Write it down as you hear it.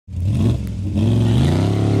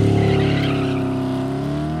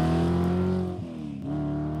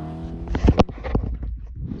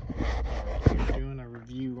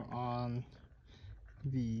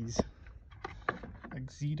these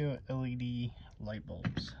auxito LED light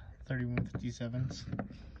bulbs, 3157s.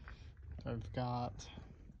 I've got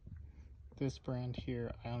this brand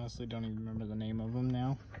here. I honestly don't even remember the name of them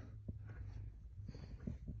now.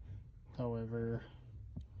 However,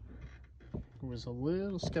 I was a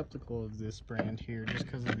little skeptical of this brand here just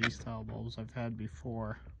because of these style bulbs I've had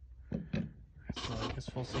before. So I guess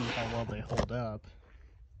we'll see how well they hold up.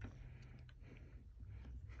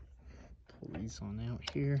 Pull these on out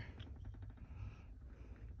here.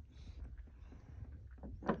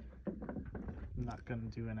 I'm not going to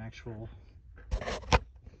do an actual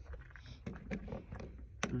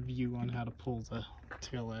review on how to pull the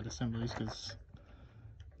tail light assemblies because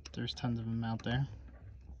there's tons of them out there.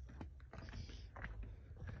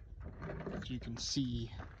 But you can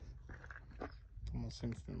see almost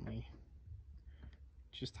instantly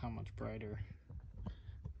just how much brighter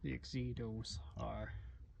the auxitos are.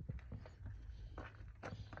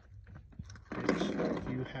 Which, if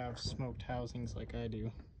you have smoked housings like I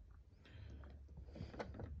do,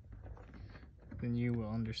 then you will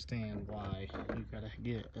understand why you gotta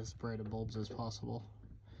get as bright of bulbs as possible.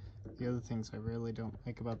 The other things I really don't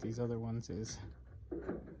like about these other ones is, hold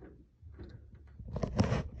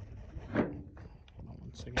on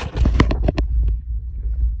one second.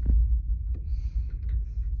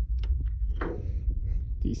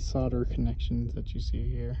 These solder connections that you see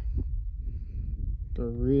here, they're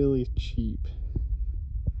really cheap.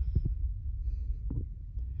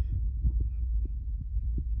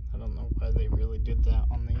 I don't know why they really did that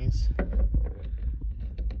on these.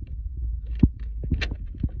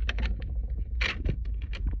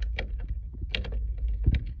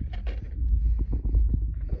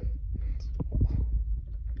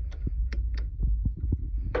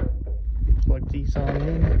 Plug these on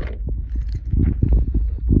in.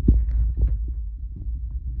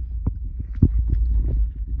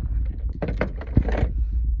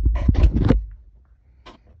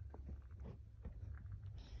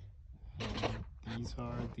 These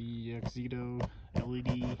are the auxito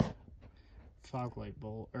LED fog light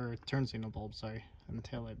bulb, or turn signal bulbs, sorry, and the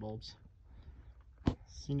tail light bulbs.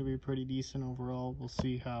 Seem to be pretty decent overall. We'll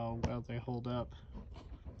see how well they hold up.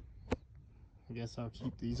 I guess I'll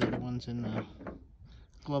keep these other ones in the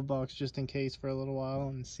glove box just in case for a little while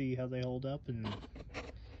and see how they hold up and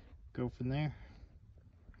go from there.